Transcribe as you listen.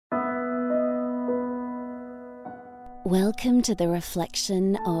Welcome to the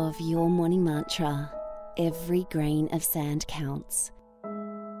reflection of your morning mantra, every grain of sand counts.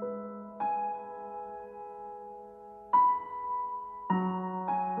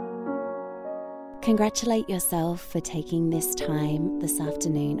 Congratulate yourself for taking this time this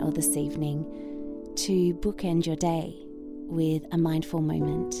afternoon or this evening to bookend your day with a mindful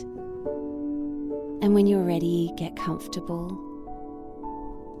moment. And when you're ready, get comfortable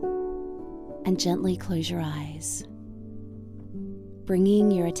and gently close your eyes, bringing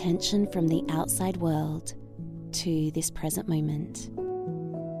your attention from the outside world to this present moment.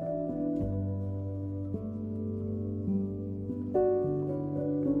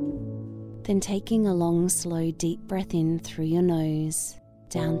 Then taking a long, slow, deep breath in through your nose,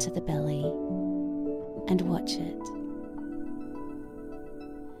 down to the belly, and watch it.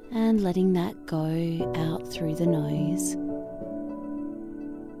 And letting that go out through the nose.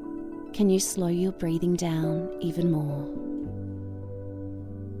 Can you slow your breathing down even more?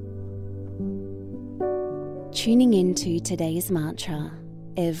 Tuning into today's mantra,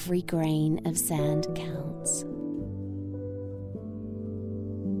 every grain of sand counts.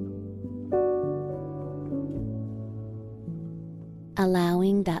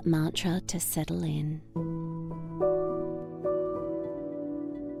 Allowing that mantra to settle in.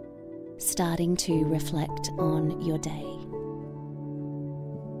 Starting to reflect on your day.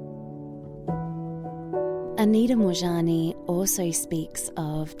 Anita Moorjani also speaks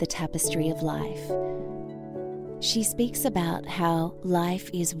of the tapestry of life. She speaks about how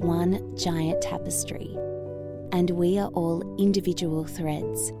life is one giant tapestry, and we are all individual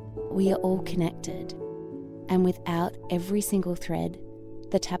threads. We are all connected, and without every single thread,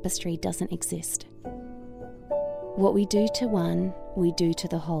 the tapestry doesn't exist. What we do to one, we do to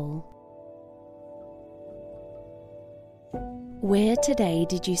the whole. Where today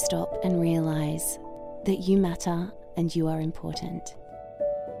did you stop and realize that you matter and you are important?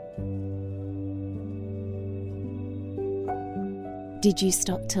 Did you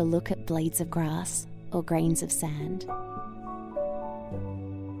stop to look at blades of grass or grains of sand?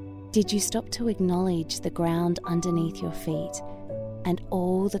 Did you stop to acknowledge the ground underneath your feet and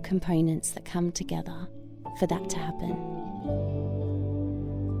all the components that come together for that to happen?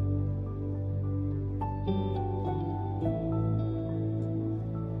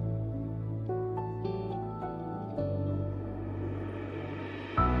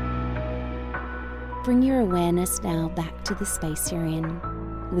 Bring your awareness now back to the space you're in.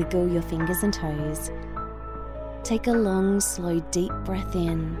 Wiggle your fingers and toes. Take a long, slow, deep breath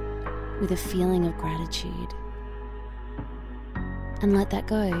in with a feeling of gratitude. And let that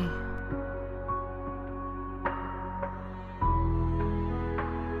go.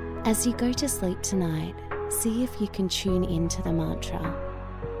 As you go to sleep tonight, see if you can tune into the mantra,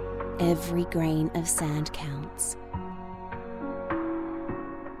 every grain of sand counts.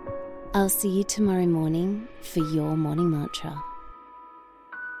 I'll see you tomorrow morning for your morning mantra.